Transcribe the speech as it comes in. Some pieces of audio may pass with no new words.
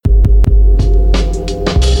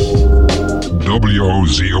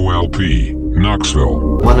WOZO-LP,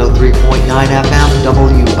 Knoxville. 103.9 FM,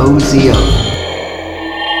 WOZO.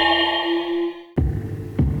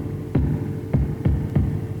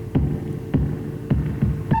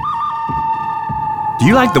 Do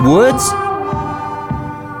you like the woods?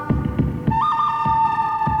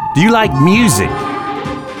 Do you like music?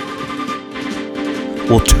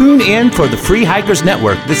 Well, tune in for the Free Hikers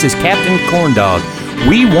Network. This is Captain Corndog.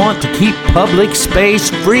 We want to keep public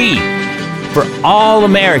space free for all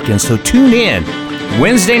Americans, so tune in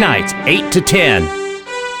Wednesday nights, 8 to 10.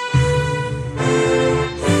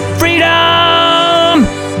 Freedom!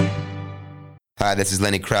 Hi, this is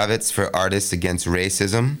Lenny Kravitz for Artists Against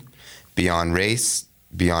Racism. Beyond race,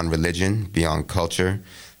 beyond religion, beyond culture,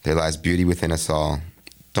 there lies beauty within us all.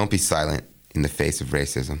 Don't be silent in the face of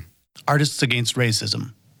racism. Artists Against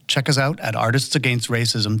Racism. Check us out at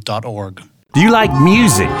artistsagainstracism.org. Do you like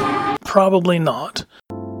music? Probably not.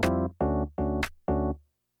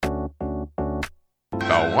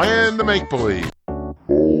 The land of make-believe.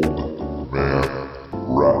 Old Man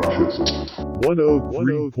Ratchet.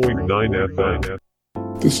 103.9 FM.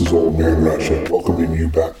 This is Old Man Ratchet, welcoming you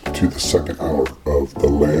back to the second hour of the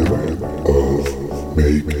land of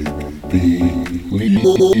make-believe.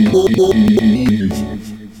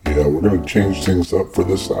 Yeah, we're going to change things up for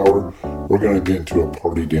this hour. We're going to get into a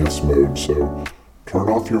party dance mode, so turn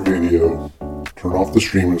off your video, turn off the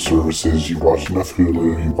streaming services. You've watched enough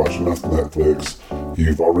Hulu, you've watched enough Netflix,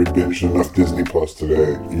 you've already binged enough Disney Plus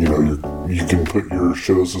today. You know, you can put your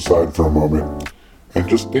shows aside for a moment and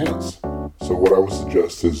just dance. So what I would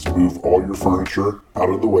suggest is move all your furniture out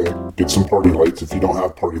of the way, get some party lights. If you don't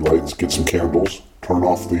have party lights, get some candles, turn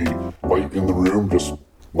off the light in the room, just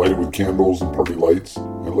light it with candles and party lights,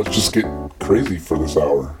 and let's just get crazy for this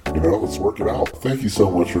hour. You know, let's work it out. Thank you so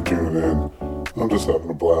much for tuning in. I'm just having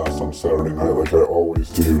a blast on Saturday night like I always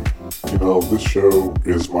do. You know, this show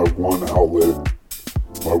is my one outlet,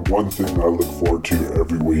 my one thing I look forward to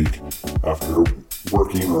every week after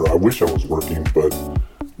working, or I wish I was working, but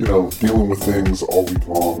you know, dealing with things all week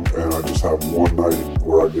long, and I just have one night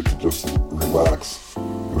where I get to just relax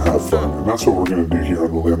and have fun. And that's what we're going to do here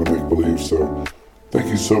on the Land of Make Believe. So thank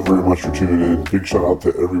you so very much for tuning in. Big shout out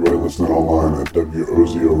to everybody listening online at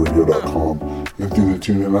WOZORadio.com and through the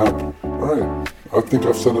TuneIn app. All right, I think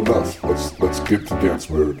I've said enough. Let's get to dance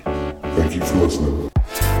mode. Thank you for listening.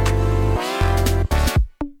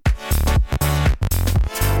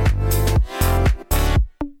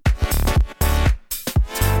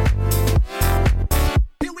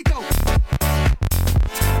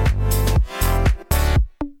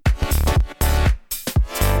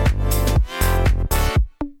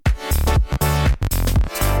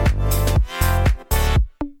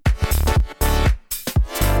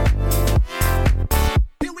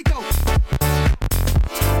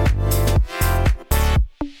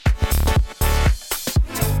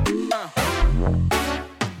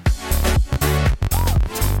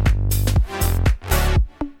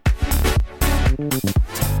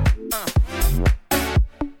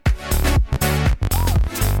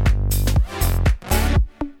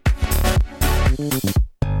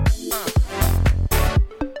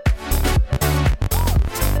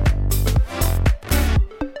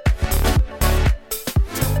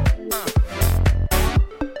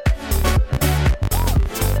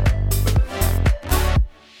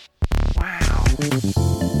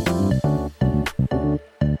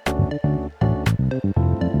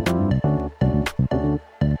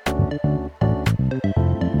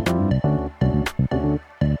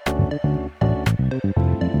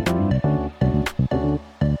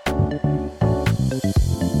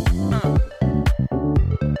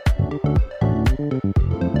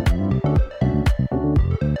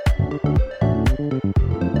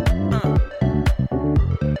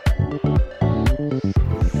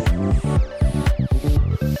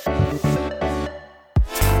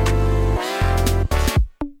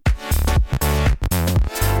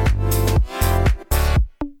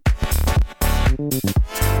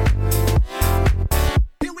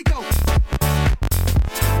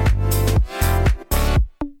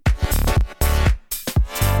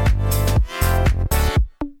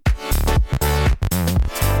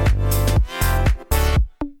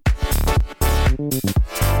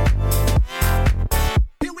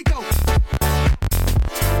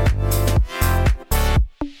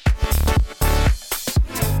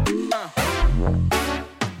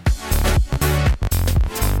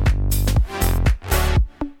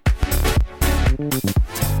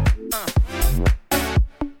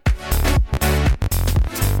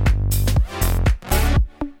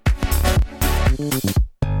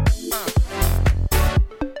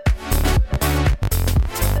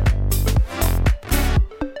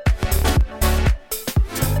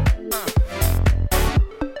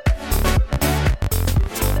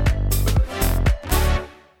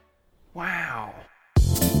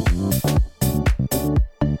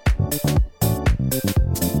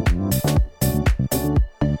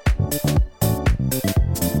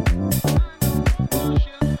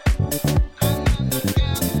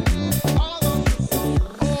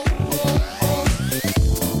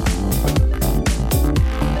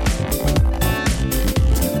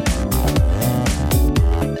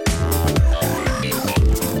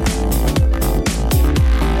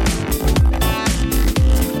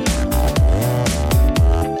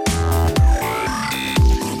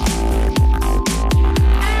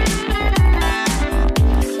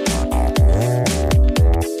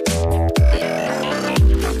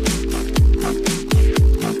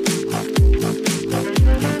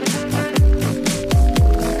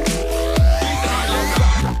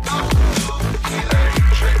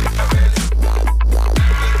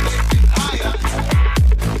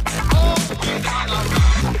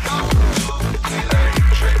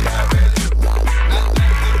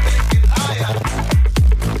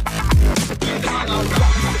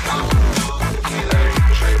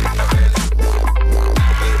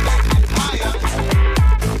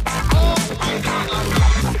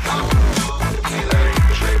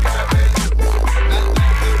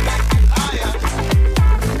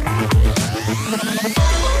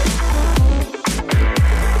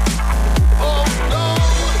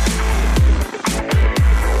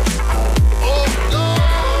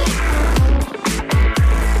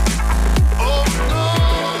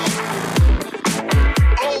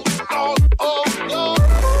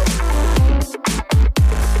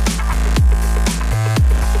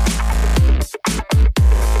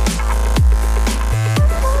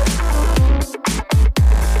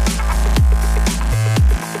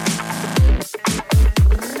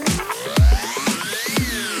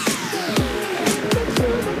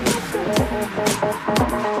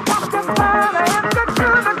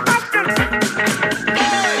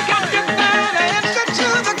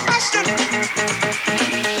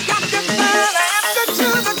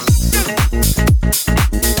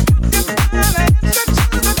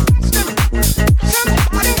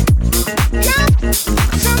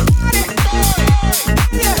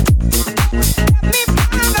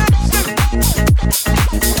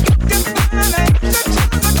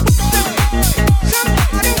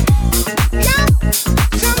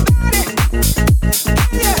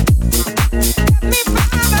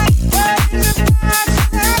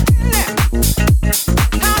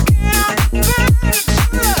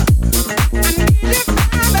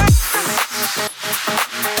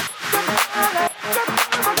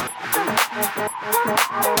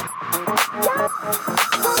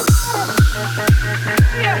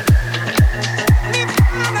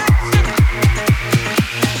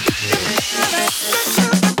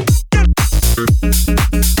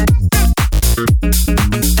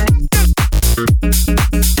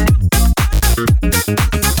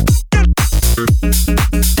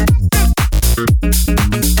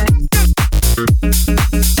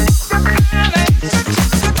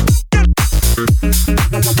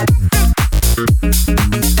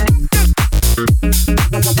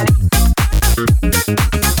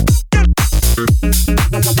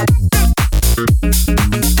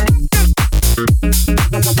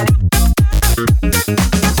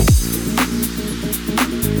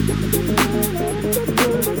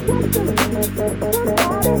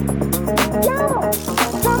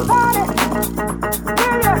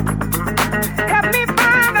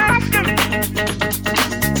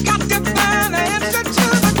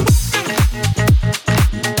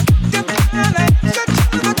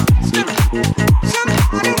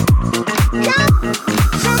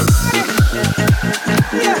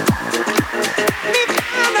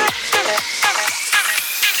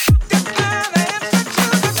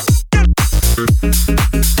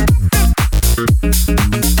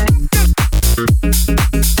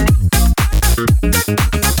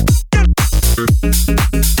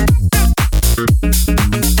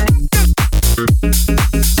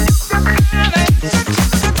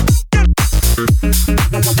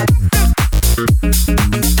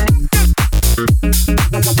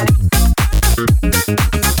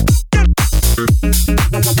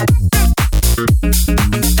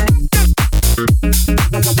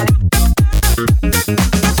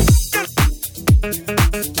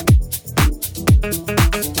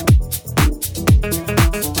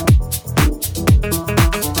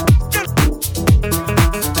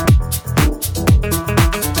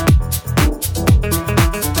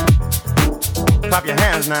 Clap your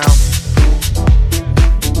hands now.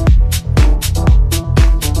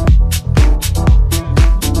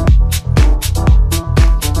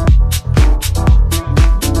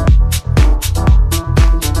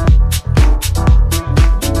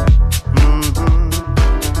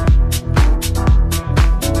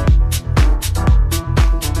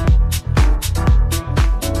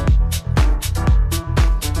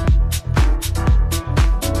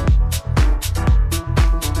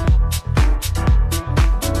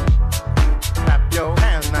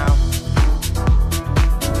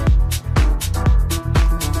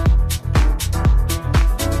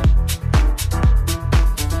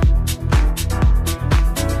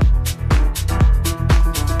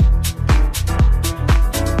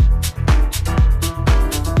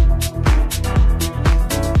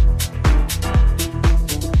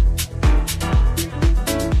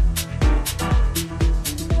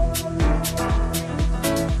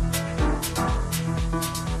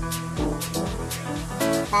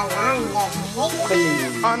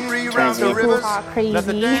 Unreroute the rivers, let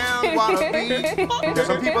the damn water be. There's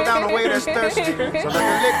some people down the way that's thirsty, so let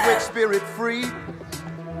the liquid spirit free.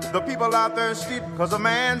 The people are thirsty because of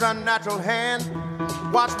man's unnatural hand.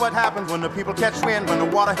 Watch what happens when the people catch wind, when the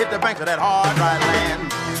water hit the banks of that hard, dry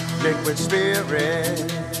land. Liquid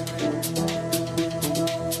spirit,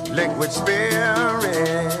 liquid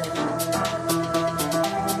spirit,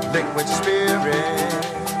 liquid spirit,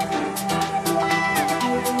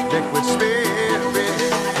 liquid spirit.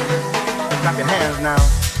 Clap your hands now.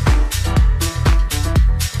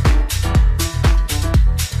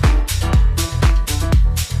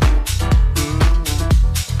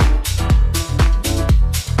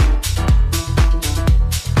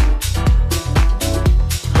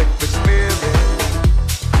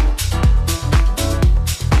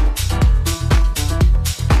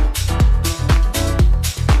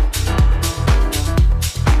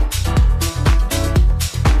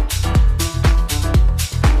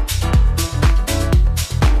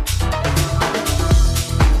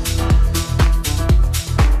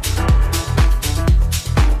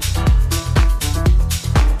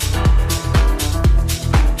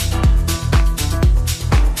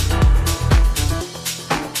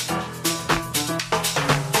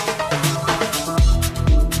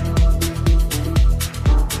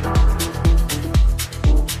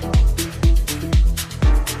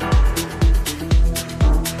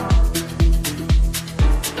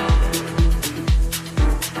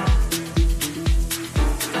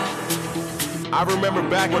 remember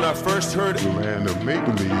back when I first heard The land of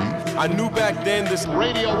make-believe. I knew back then this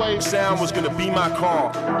radio wave sound was gonna be my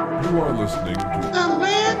call. You are listening to The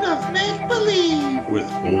land of make-believe with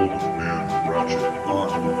Old Man Ratchet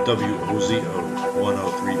on WOZO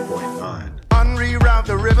 103.9. Unreroute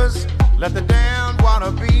the rivers, let the damned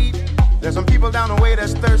water beat. There's some people down the way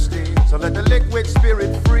that's thirsty, so let the liquid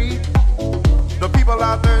spirit free. The people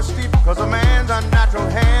are thirsty because of man's unnatural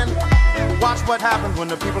hand. Watch what happens when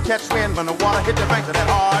the people catch wind, when the water hit the banks of that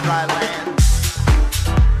hard, dry land.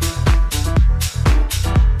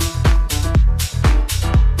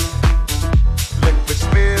 Liquid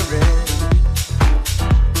spirit.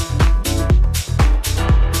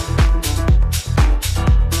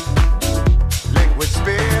 Liquid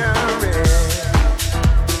spirit.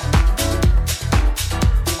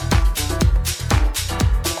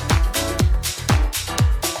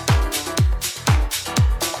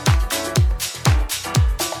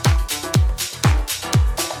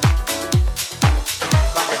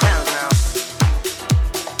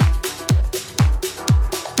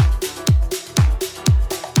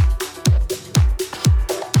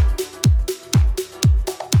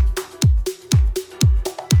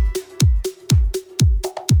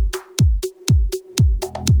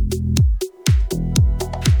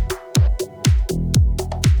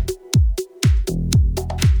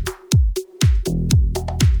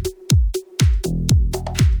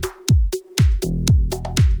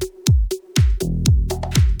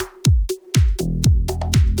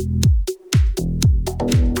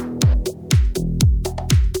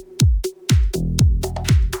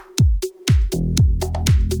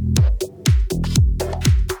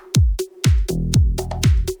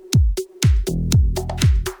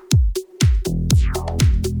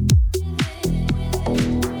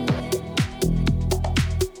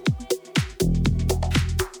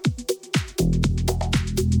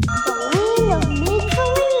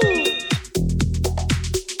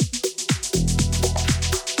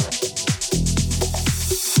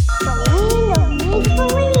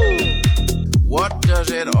 What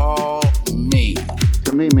does it all mean?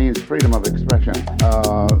 To me means freedom of expression.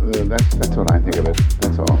 That's what I think of it.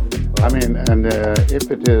 That's all. I mean, and if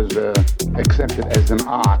it is accepted as an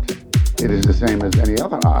art, it is the same as any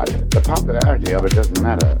other art. The popularity of it doesn't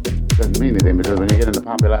matter. Doesn't mean anything, because when you get into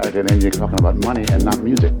popularity, then you're talking about money and not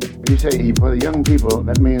music. You say for the young people,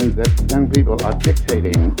 that means that young people are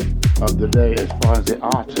dictating of the day as far as the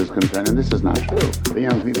arts is concerned, and this is not true. The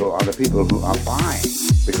young people are the people who are buying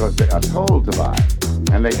because they are told to buy,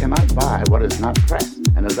 and they cannot buy what is not pressed.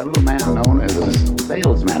 And there's a little man known as a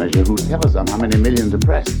sales manager who tells them how many millions are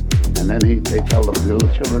pressed. And then they tell the little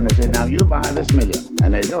children, they say, now you buy this million.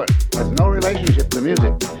 And they do it. There's no relationship to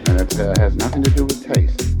music. And it has nothing to do with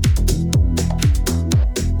taste.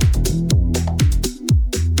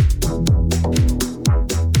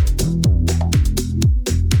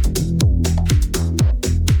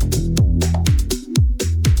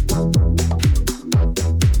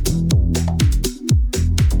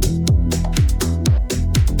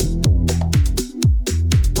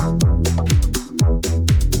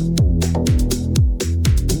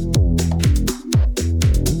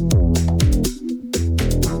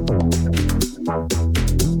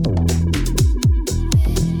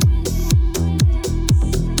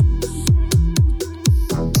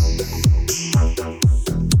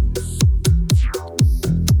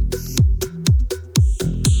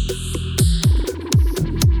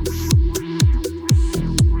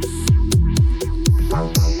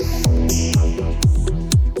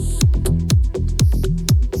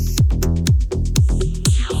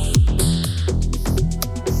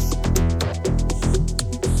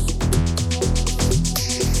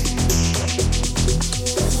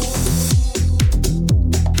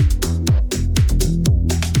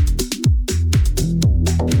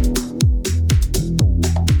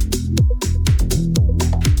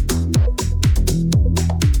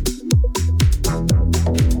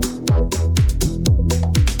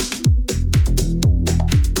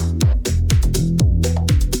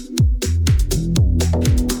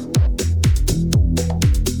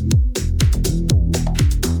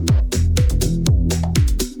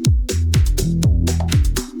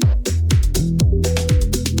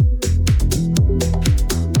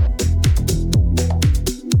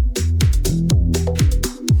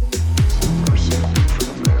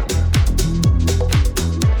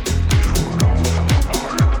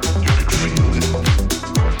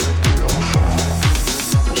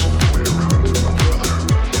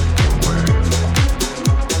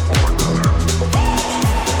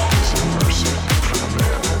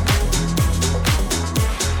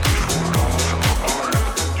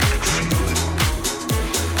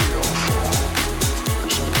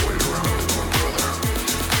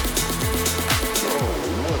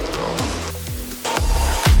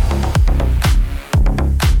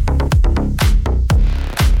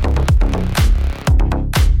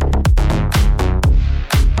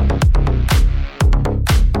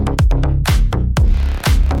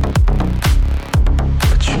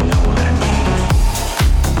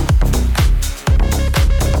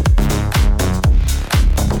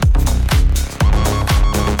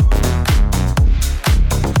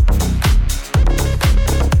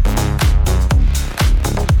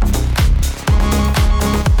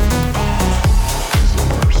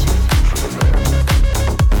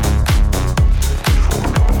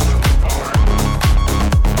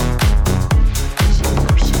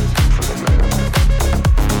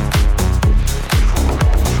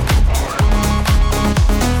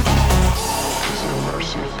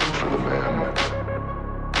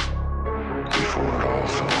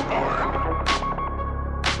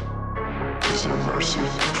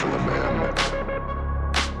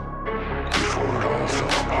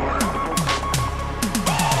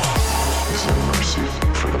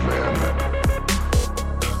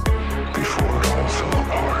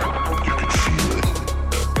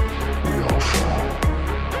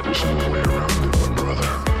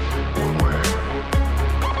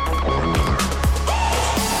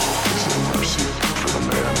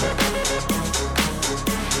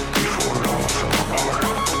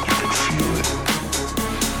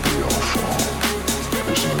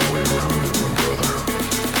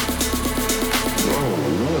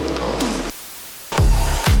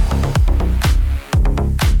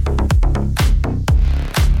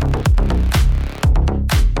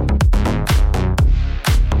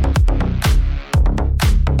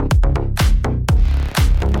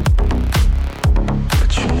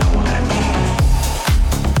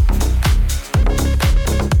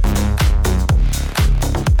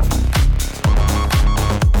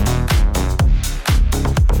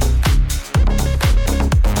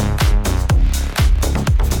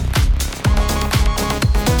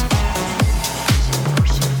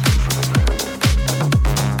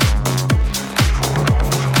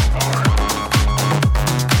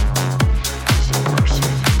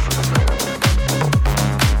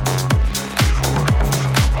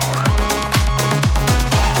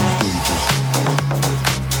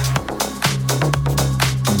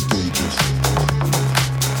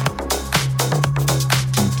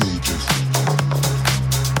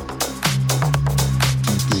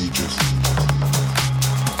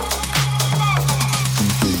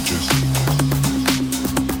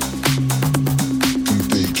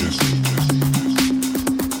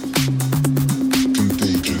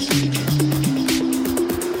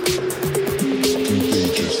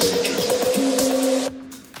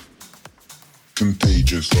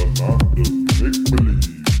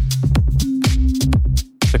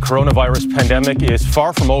 coronavirus pandemic is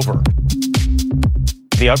far from over.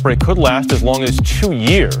 The outbreak could last as long as 2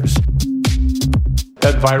 years.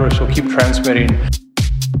 That virus will keep transmitting.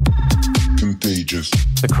 Contagious.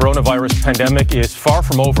 The coronavirus pandemic is far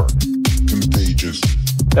from over. Contagious.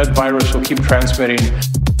 That virus will keep transmitting.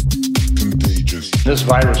 Contagious. This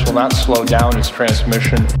virus will not slow down its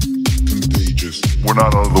transmission. Contagious. We're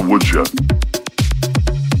not out of the woods yet.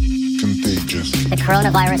 Contagious. The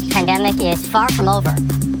coronavirus pandemic is far from over.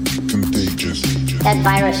 Contagious. That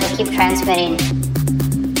virus will keep transmitting.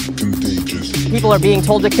 Contagious. People are being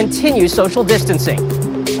told to continue social distancing.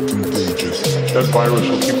 Contagious. That virus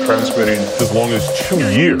will keep transmitting as long as 2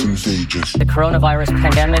 years. Contagious. The coronavirus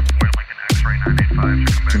pandemic.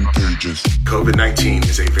 Contagious. COVID-19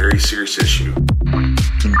 is a very serious issue.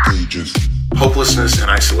 Contagious. Hopelessness and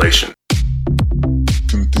isolation.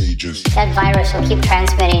 Contagious. That virus will keep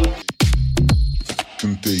transmitting.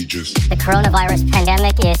 Contagious. The coronavirus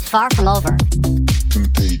pandemic is far from over.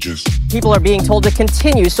 Contagious. People are being told to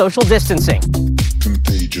continue social distancing.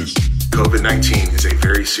 Contagious. COVID-19 is a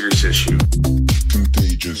very serious issue.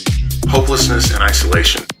 Contagious. Hopelessness and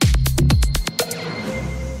isolation.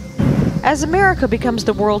 As America becomes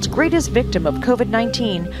the world's greatest victim of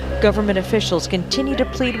COVID-19, government officials continue to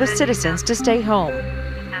plead with citizens to stay home.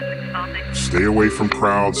 Stay away from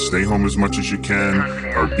crowds, stay home as much as you can,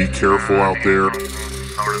 or be careful out there.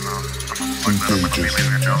 Contagious.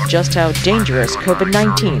 Just how dangerous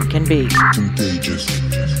COVID-19 can be. Contagious.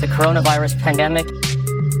 The coronavirus pandemic.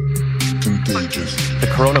 Contagious. The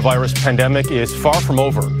coronavirus pandemic is far from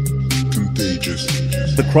over. Contagious.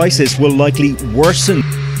 The crisis will likely worsen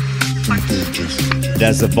Contagious.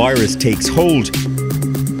 as the virus takes hold.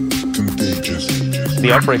 Contagious.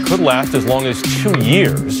 The outbreak could last as long as 2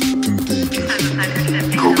 years. Contagious.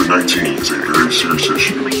 COVID-19 is a very serious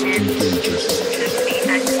issue.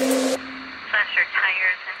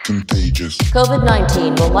 Contagious.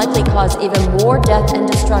 COVID-19 will likely cause even more death and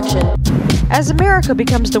destruction. As America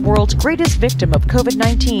becomes the world's greatest victim of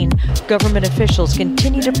COVID-19, government officials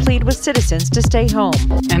continue to plead with citizens to stay home.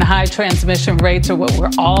 And high transmission rates are what we're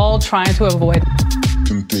all trying to avoid.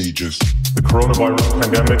 Contagious. The coronavirus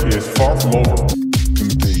pandemic is far from over.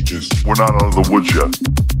 Contagious. We're not out of the woods yet.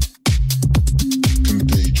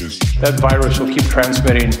 Contagious. That virus will keep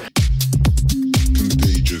transmitting.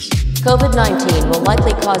 Contagious. COVID-19 will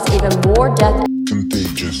likely cause even more death.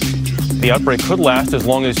 Contagious. The outbreak could last as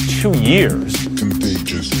long as 2 years.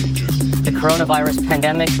 Contagious. The coronavirus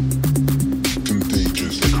pandemic.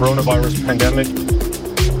 Contagious. The coronavirus pandemic.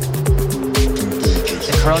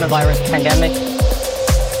 The coronavirus pandemic.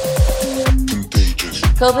 Contagious.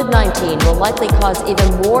 COVID-19 will likely cause even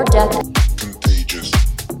more death. Contagious.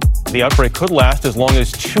 The outbreak could last as long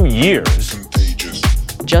as 2 years. Contagious.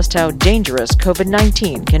 Just how dangerous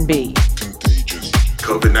COVID-19 can be. Contagious.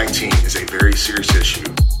 COVID-19 is a very serious issue.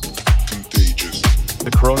 Contagious.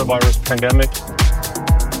 The coronavirus pandemic.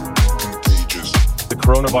 Contagious. The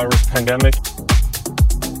coronavirus pandemic.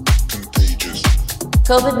 Contagious.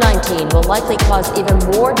 COVID-19 will likely cause even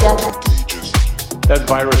more death. Contagious. That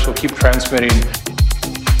virus will keep transmitting.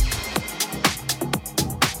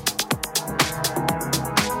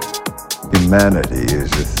 Humanity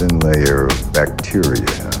is a thin layer of bacteria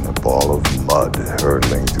and a ball of mud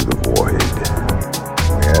hurtling through the void.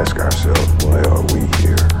 We ask ourselves, why are we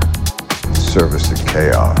here? In service of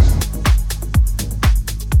chaos.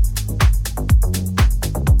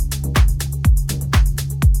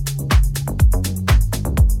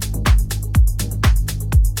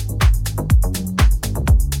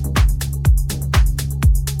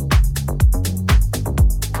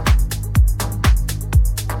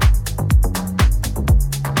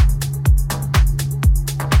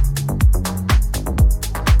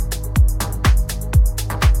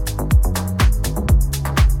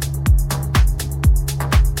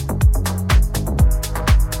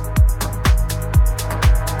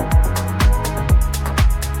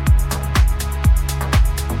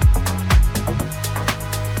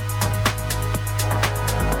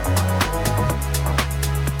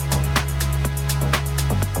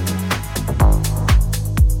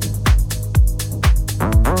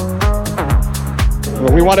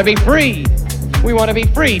 We want to be free. We want to be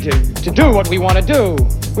free to do what we want to do.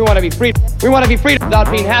 We want to be free. We want to be free without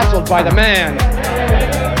being hassled by the man.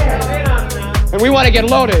 And we want to get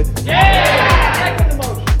loaded.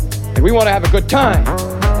 And we want to have a good time.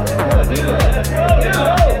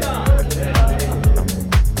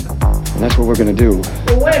 And that's what we're going to do.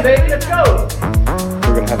 We'll win, baby. Let's go.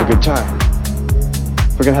 We're going to have a good time.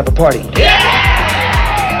 We're going to have a party.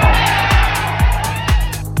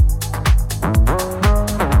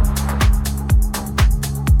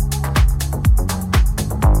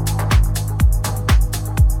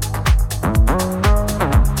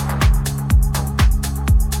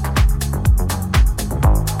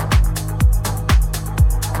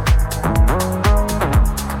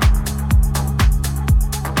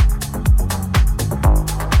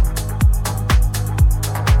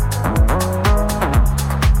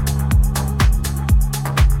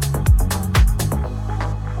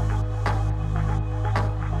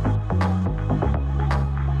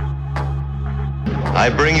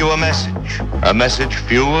 bring you a message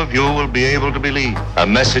few of you will be able to believe, a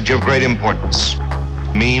message of great importance,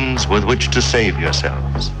 means with which to save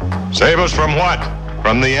yourselves. Save us from what?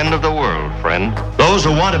 From the end of the world, friend. Those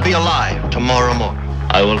who want to be alive tomorrow morning.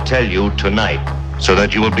 I will tell you tonight, so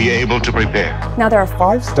that you will be able to prepare. Now there are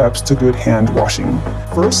 5 steps to good hand washing.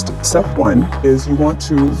 First, step 1 is you want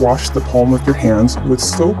to wash the palm of your hands with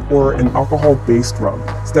soap or an alcohol-based rub.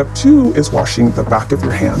 Step 2 is washing the back of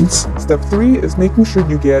your hands. Step 3 is making sure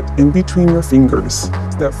you get in between your fingers.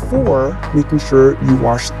 Step 4, making sure you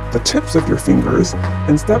wash the tips of your fingers.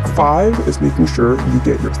 And step 5 is making sure you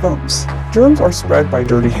get your thumbs. Germs are spread by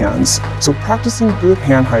dirty hands, so practicing good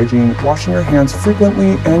hand hygiene, washing your hands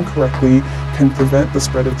frequently and correctly can prevent the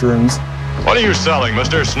spread of germs. What are you selling,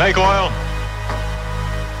 mister? Snake oil?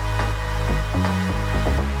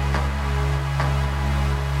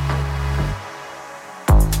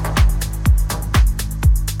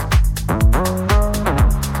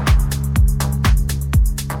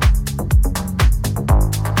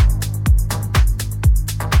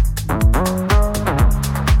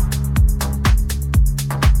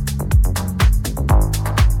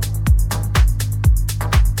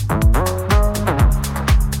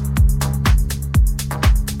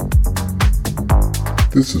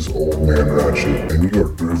 This is Old Man Ratchet, and you are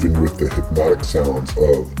grooving with the hypnotic sounds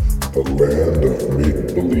of the land of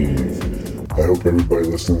make-believe. I hope everybody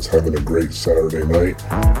listening's having a great Saturday night.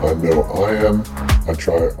 I know I am. I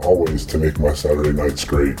try always to make my Saturday nights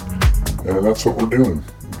great. And that's what we're doing.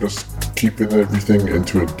 Just keeping everything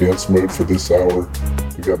into a dance mode for this hour.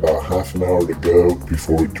 We got about half an hour to go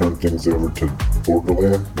before we turn things over to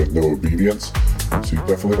Borderland with No Obedience. So you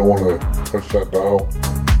definitely don't want to touch that dial.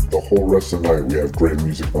 The whole rest of the night we have great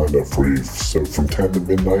music lined up for you. So from 10 to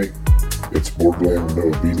midnight, it's Borderland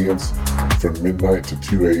No Obedience. From midnight to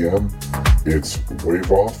 2 a.m., it's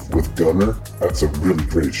Wave Off with Gunner. That's a really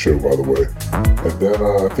great show, by the way. And then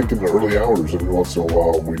I think in the early hours, every once in a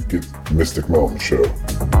while, we get Mystic Mountain Show.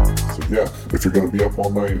 So yeah, if you're going to be up all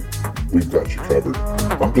night, we've got you covered.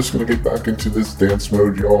 I'm just going to get back into this dance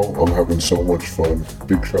mode, y'all. I'm having so much fun.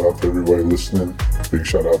 Big shout out to everybody listening. Big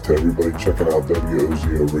shout out to everybody checking out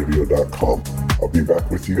WOZO-Radio.com. I'll be back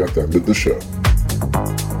with you at the end of the show.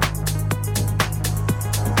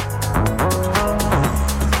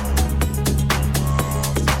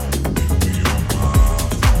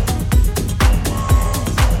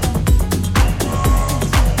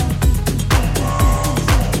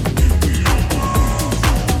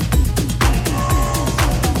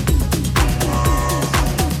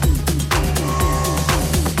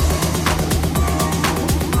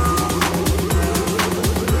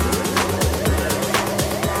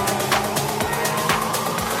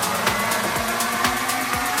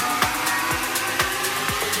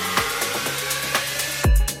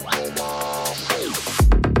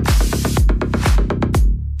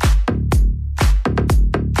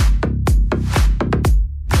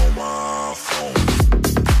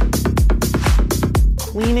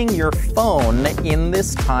 Your phone in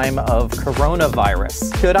this time of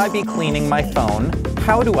coronavirus. Should I be cleaning my phone?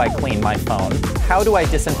 How do I clean my phone? How do I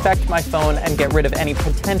disinfect my phone and get rid of any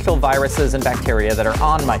potential viruses and bacteria that are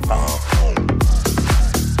on my phone?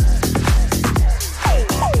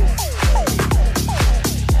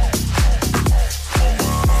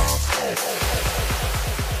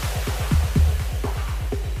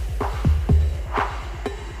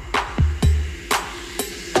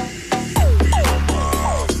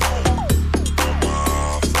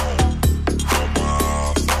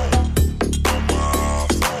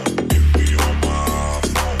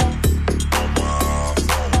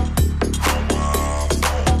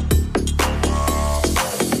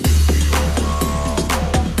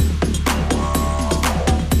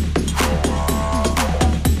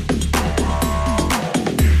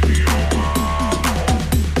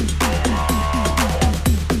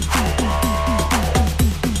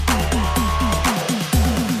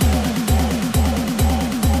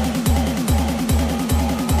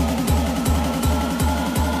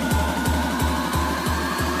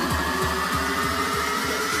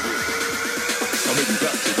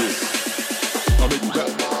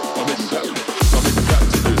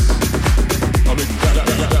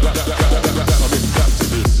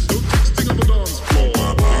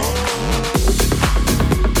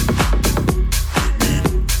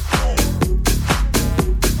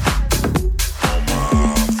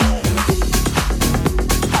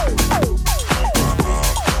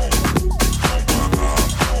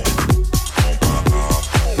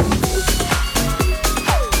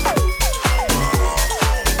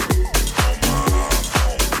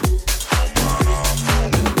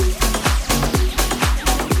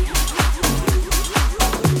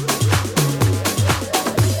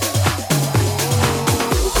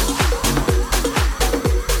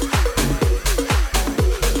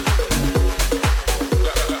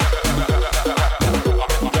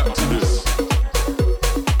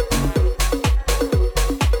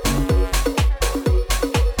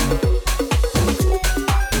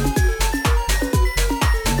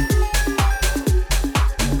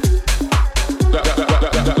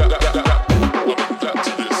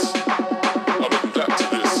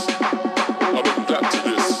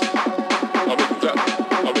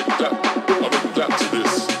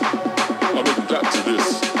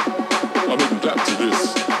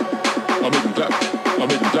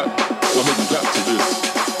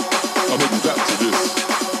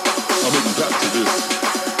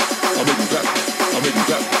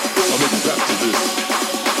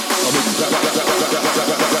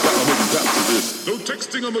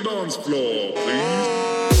 the dance floor, please.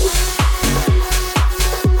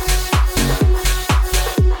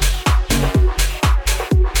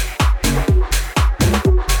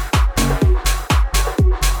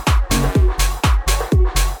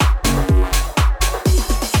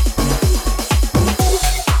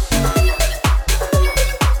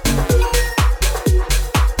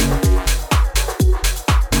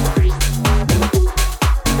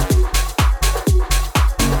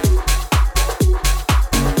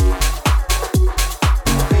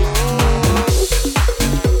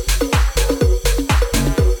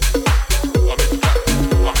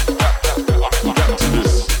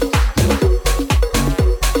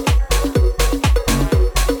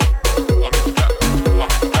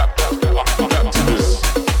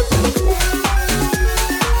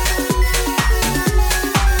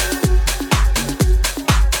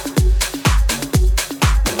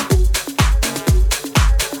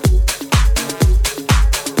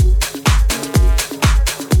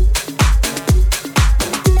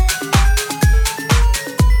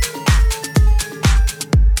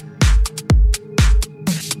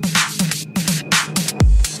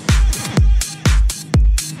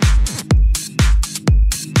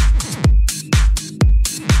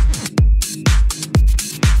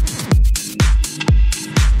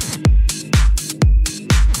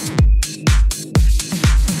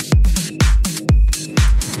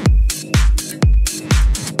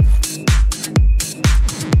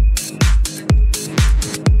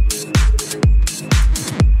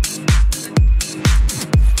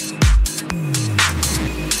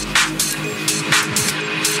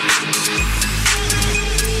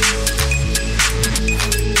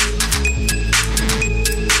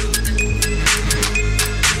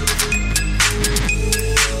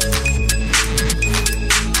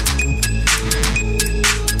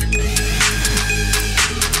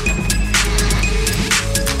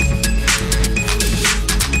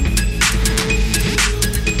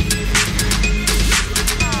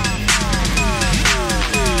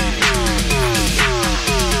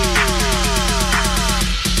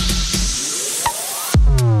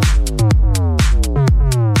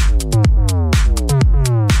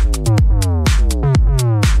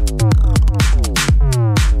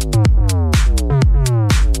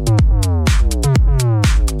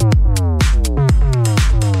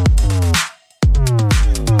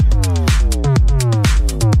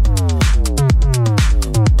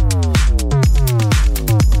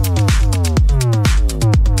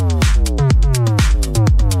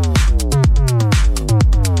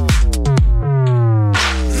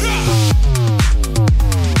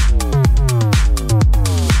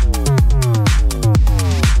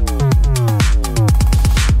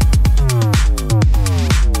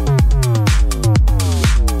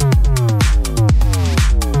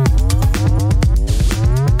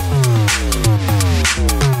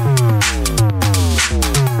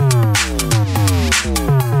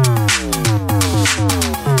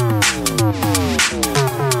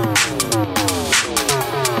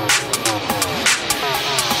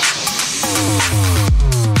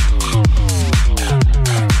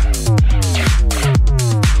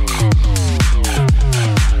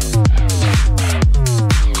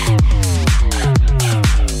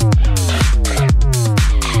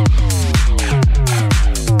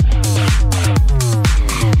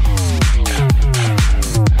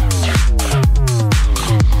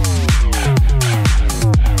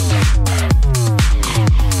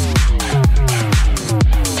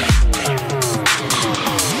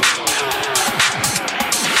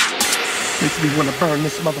 We wanna burn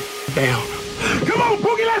this motherfucker down. Come on,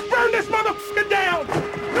 Boogie, let's burn this motherfucker down! Come on,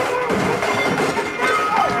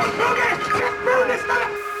 Boogie, let's burn this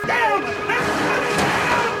motherfucker down! Let's burn it down!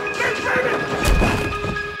 Let's burn it!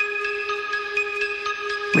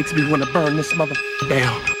 Makes me wanna burn this motherfucker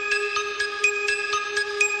down.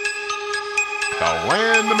 The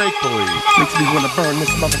land of make-believe. Makes me wanna burn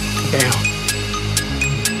this motherfucker down.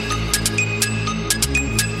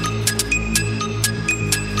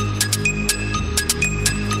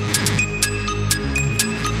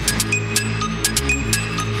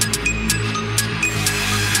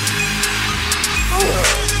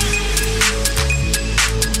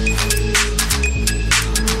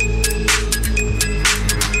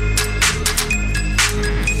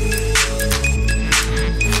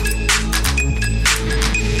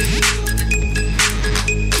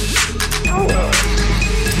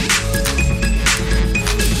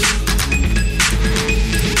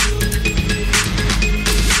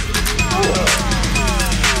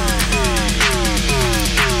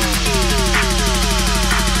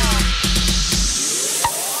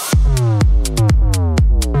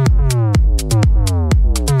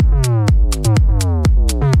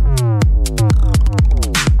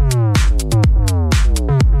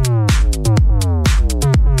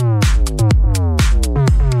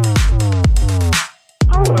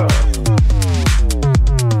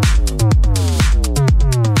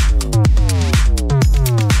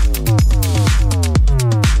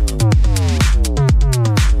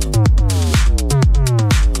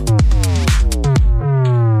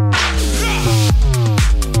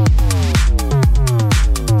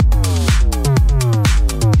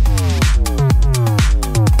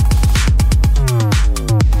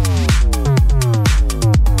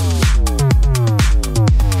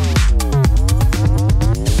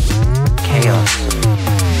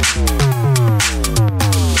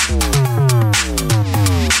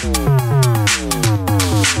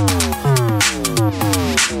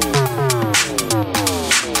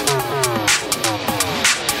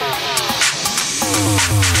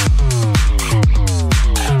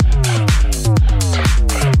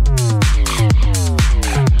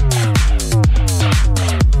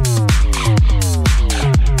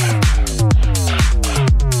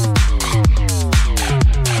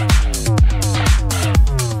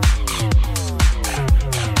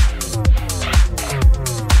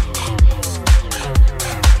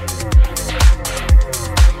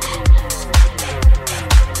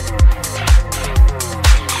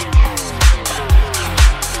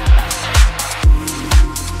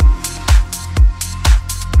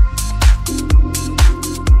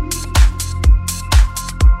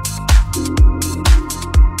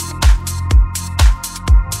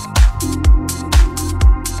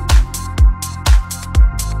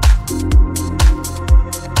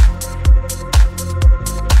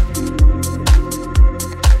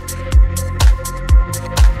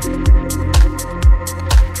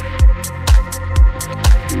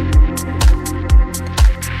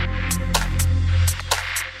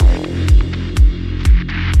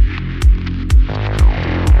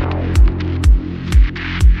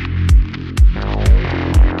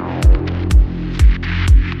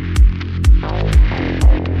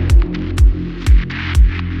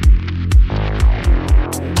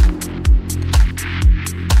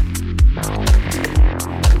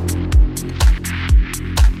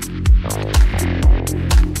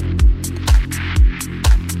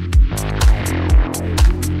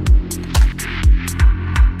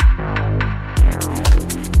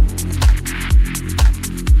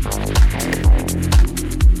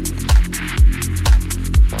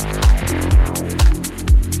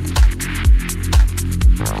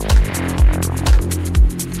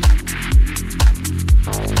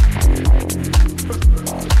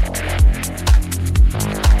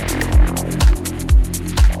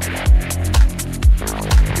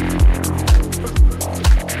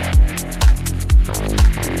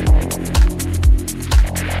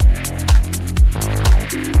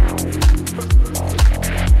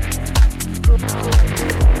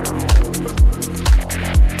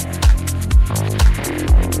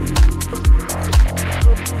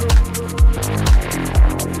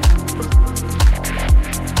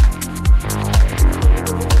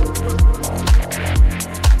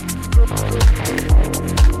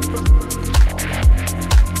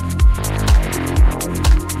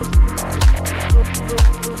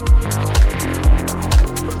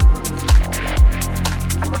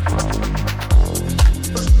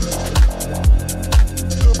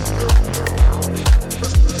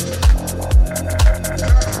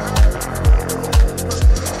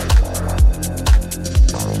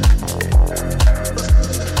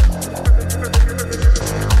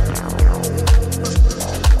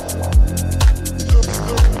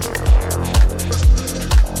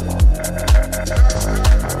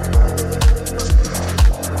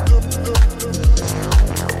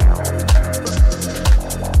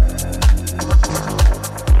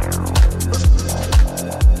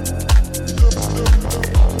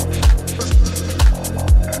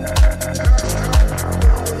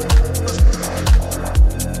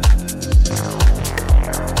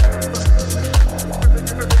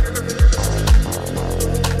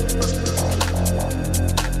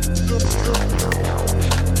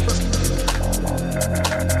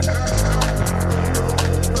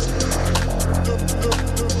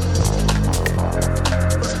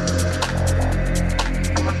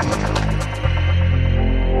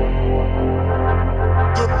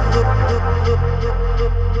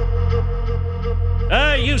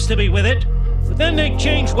 used to be with it, but then they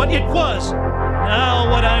changed what it was. Now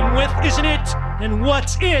what I'm with isn't it, and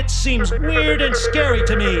what's it seems weird and scary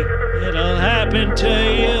to me. It'll happen to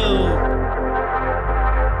you.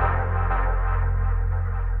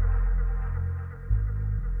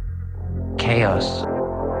 Chaos.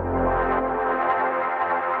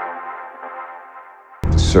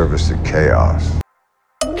 Service to chaos.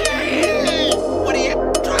 What are you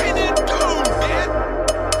trying to do, man?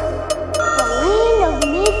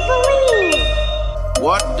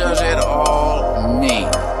 What does it all mean?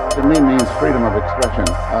 To me means freedom of expression.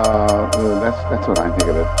 That's what I think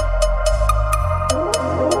of it.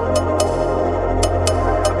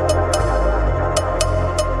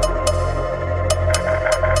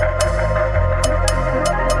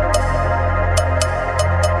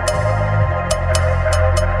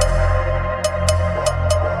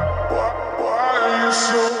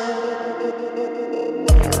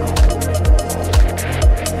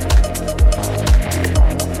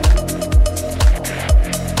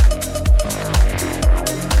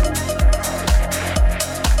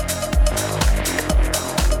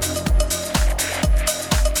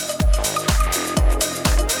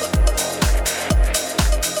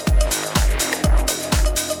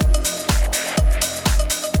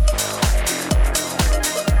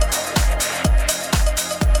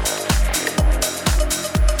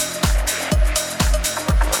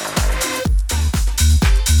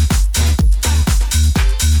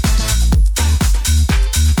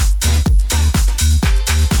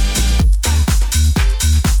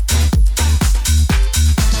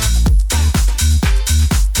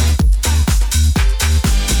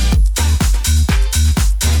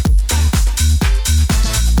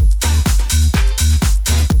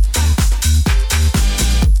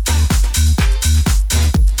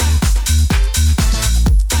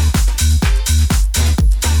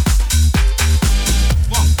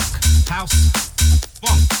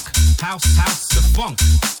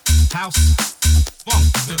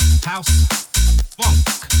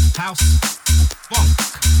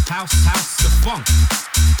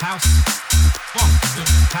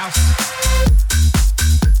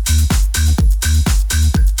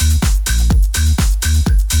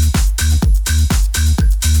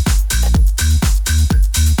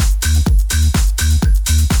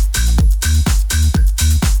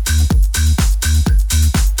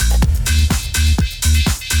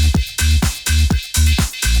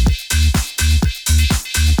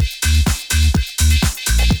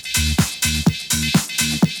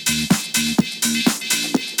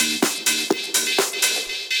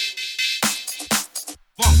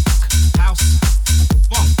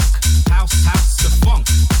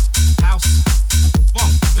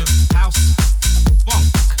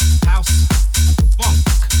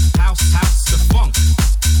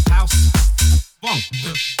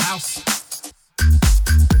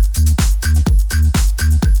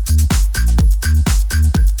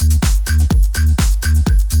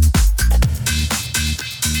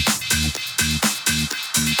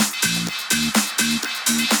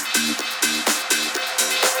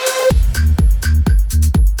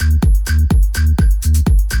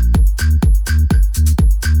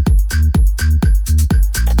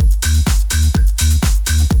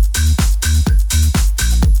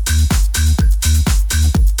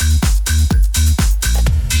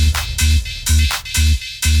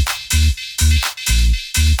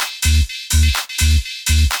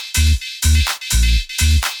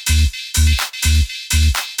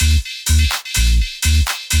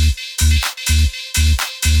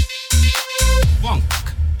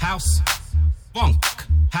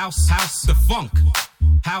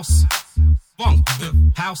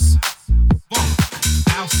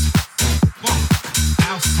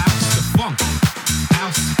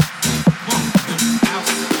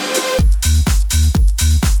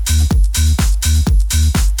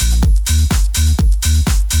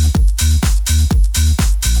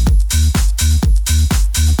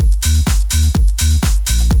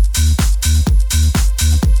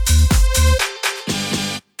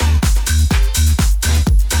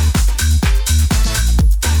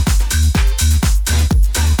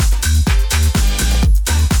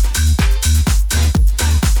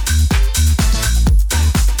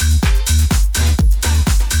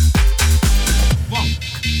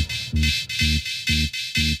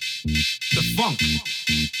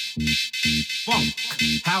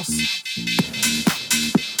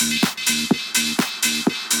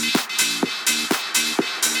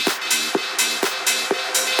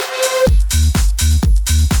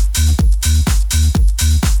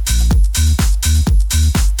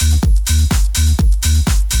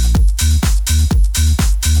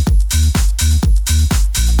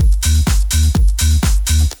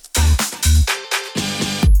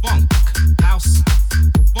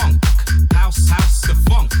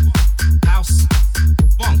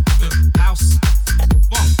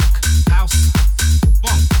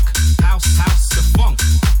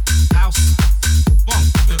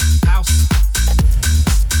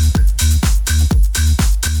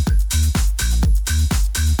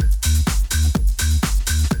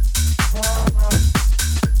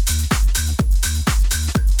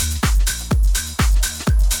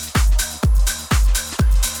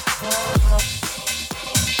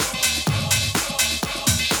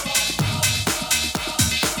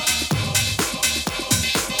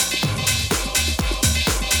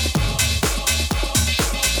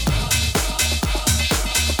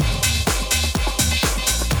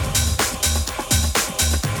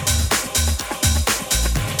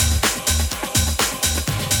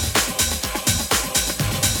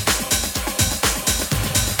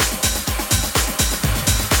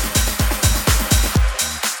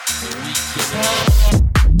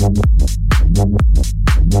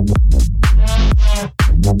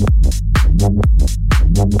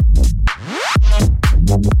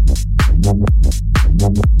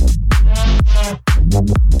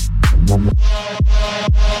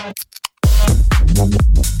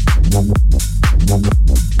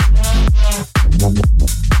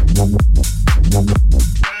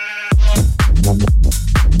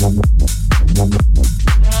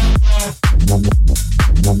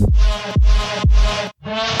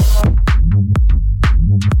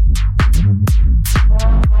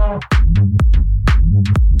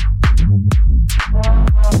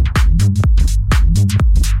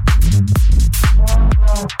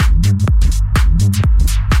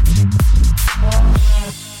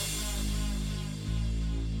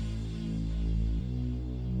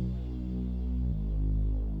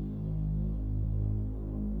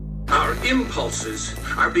 Impulses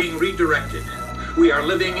are being redirected. We are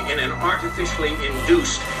living in an artificially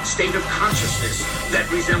induced state of consciousness that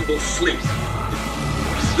resembles sleep.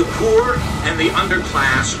 The poor and the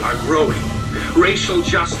underclass are growing. Racial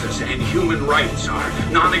justice and human rights are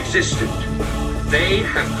non-existent. They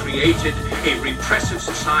have created a repressive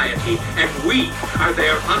society, and we are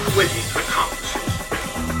their unwitting accomplices.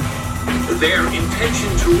 Their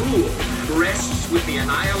intention to rule rests with the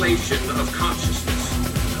annihilation of consciousness.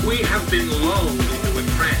 We have been lulled into a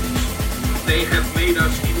trance. They have made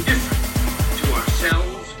us indifferent to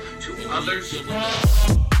ourselves, to others.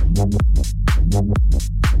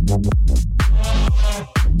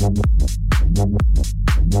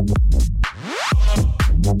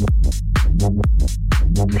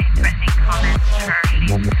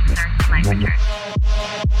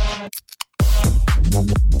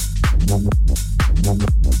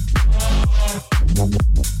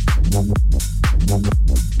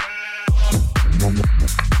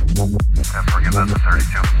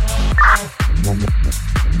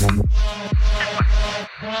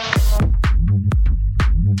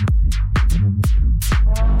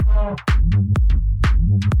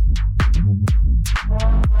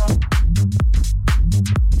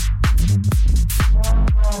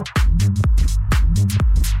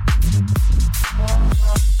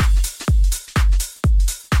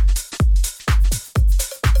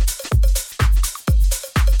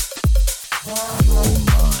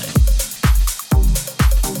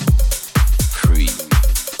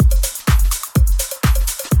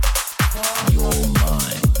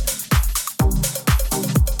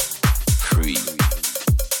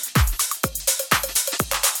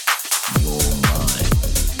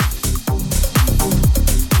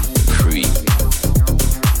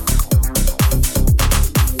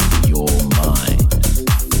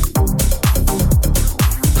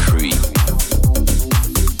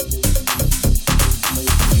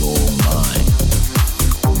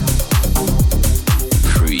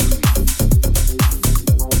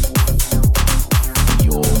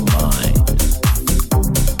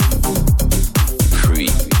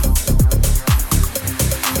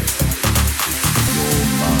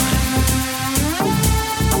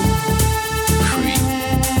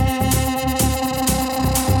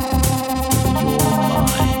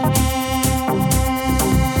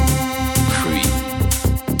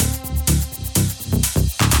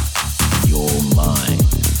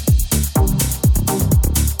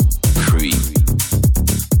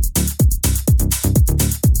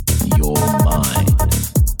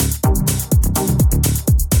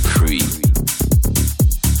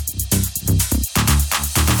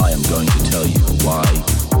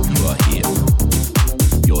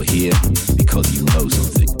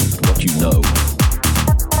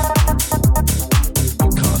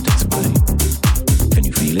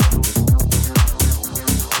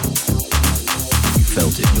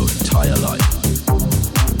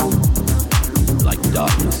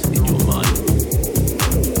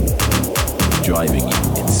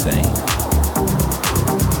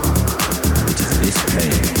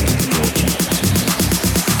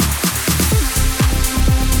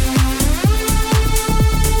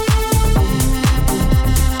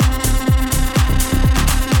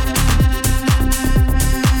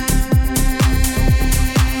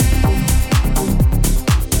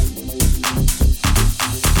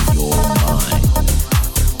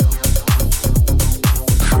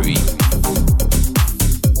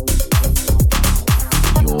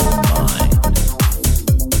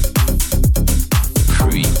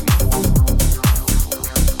 Free.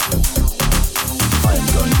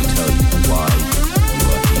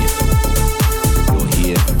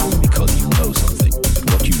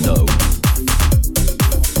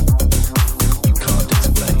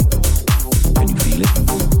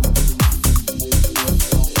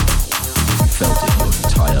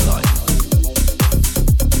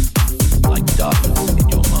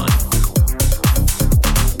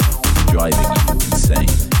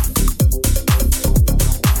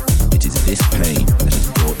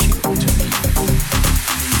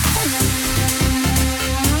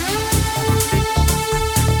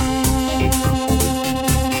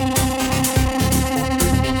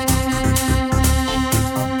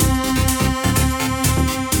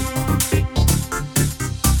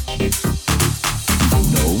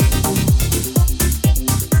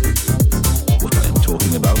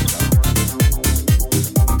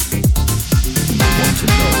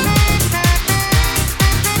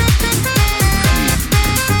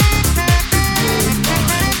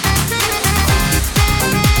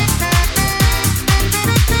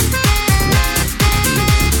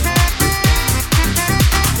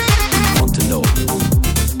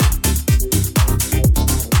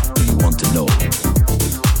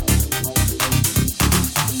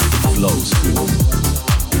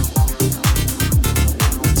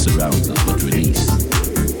 surrounds us but release.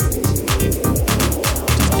 It's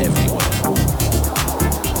everywhere.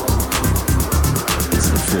 It's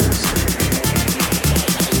the force.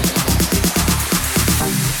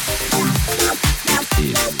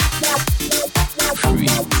 It is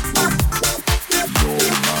free.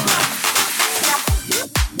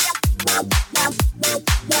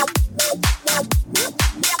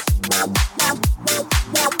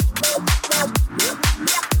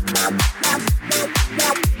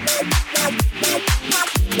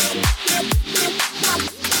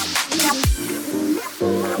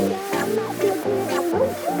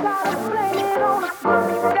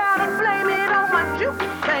 Your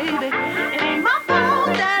mind.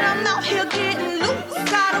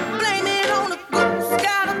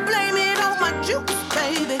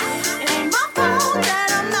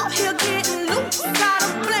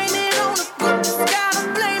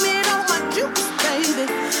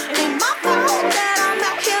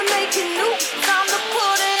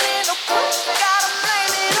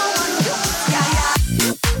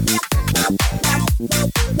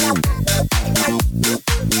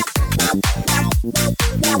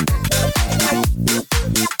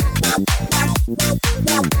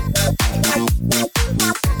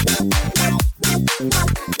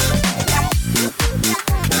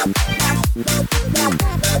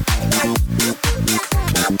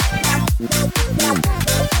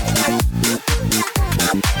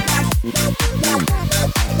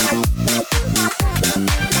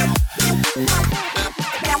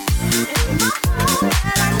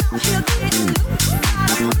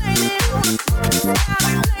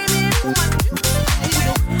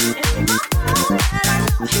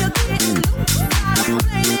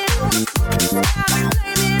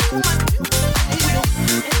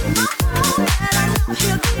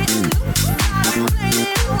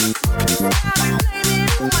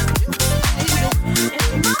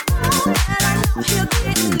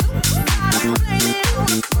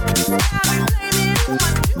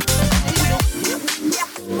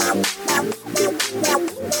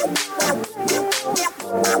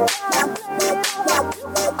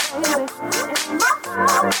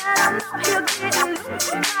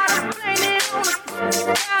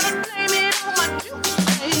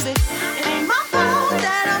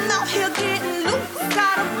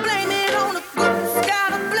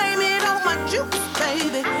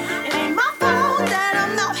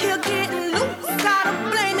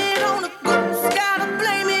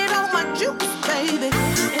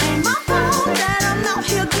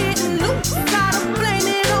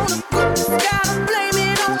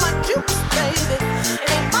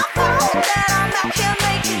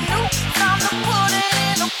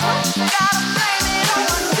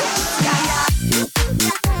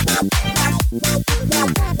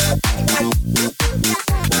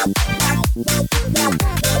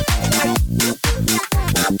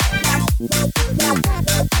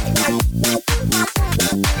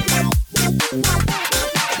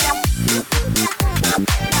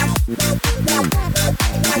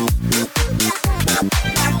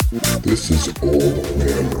 This is Old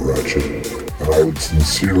Man Ratchet, and I would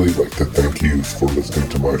sincerely like to thank you for listening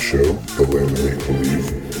to my show, The Land of Make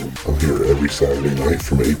Believe. I'm here every Saturday night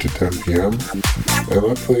from 8 to 10 p.m.,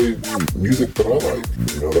 and I play music that I like.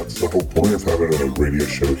 You know, that's the whole point of having a radio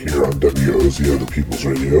show here on WOZO, the People's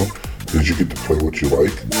Radio, is you get to play what you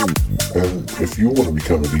like. And if you want to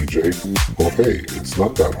become a DJ, well, hey, it's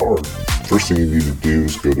not that hard. First thing you need to do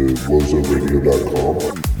is go to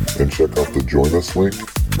WOZORadio.com and check out the Join Us link.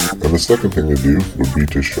 And the second thing to do would be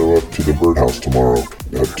to show up to the Birdhouse tomorrow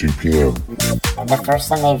at 2 p.m. The first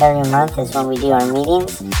Sunday of every month is when we do our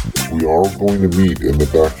meetings. We are going to meet in the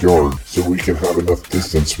backyard so we can have enough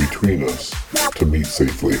distance between us to meet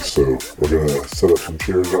safely. So we're going to set up some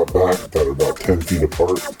chairs out back that are about 10 feet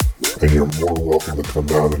apart, and you're more than welcome to come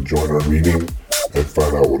down and join our meeting and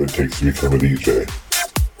find out what it takes to become a DJ.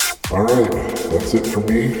 Alright, that's it for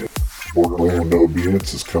me. Borderland No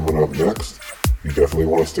Obedience is coming up next. You definitely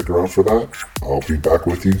want to stick around for that. I'll be back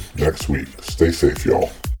with you next week. Stay safe, y'all.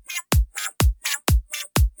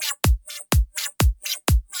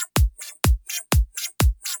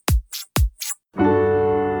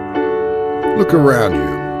 Look around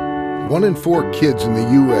you. 1 in 4 kids in the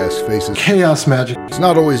U.S. faces chaos magic. It's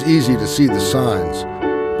not always easy to see the signs,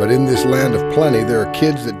 but in this land of plenty, there are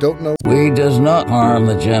kids that don't know Weed does not harm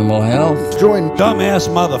the general health. Join dumbass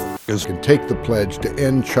motherfuckers can take the pledge to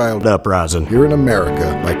end child uprising here in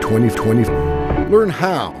America by 2020. Learn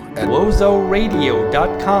how at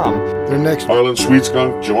WOZORadio.com. Their next Island Sweet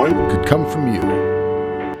Skunk joint could come from you.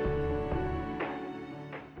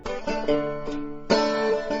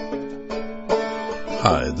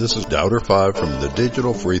 Hi, This is Doubter 5 from the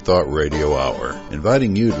Digital Free Thought Radio Hour,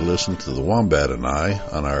 inviting you to listen to the Wombat and I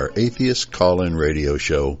on our Atheist Call-In Radio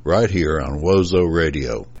show right here on WOZO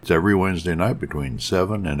Radio. It's every Wednesday night between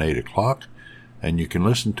 7 and 8 o'clock, and you can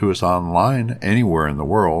listen to us online anywhere in the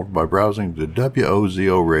world by browsing to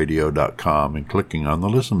WOZORadio.com and clicking on the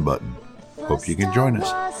Listen button. Hope you can join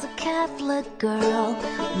us. Was a Catholic girl,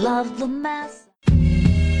 loved the mass.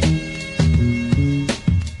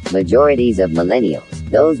 Majorities of millennials,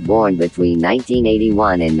 those born between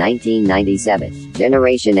 1981 and 1997,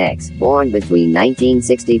 Generation X, born between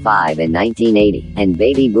 1965 and 1980, and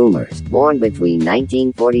baby boomers, born between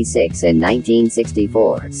 1946 and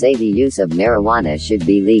 1964, say the use of marijuana should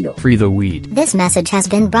be legal. Free the weed. This message has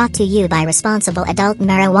been brought to you by responsible adult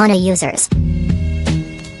marijuana users.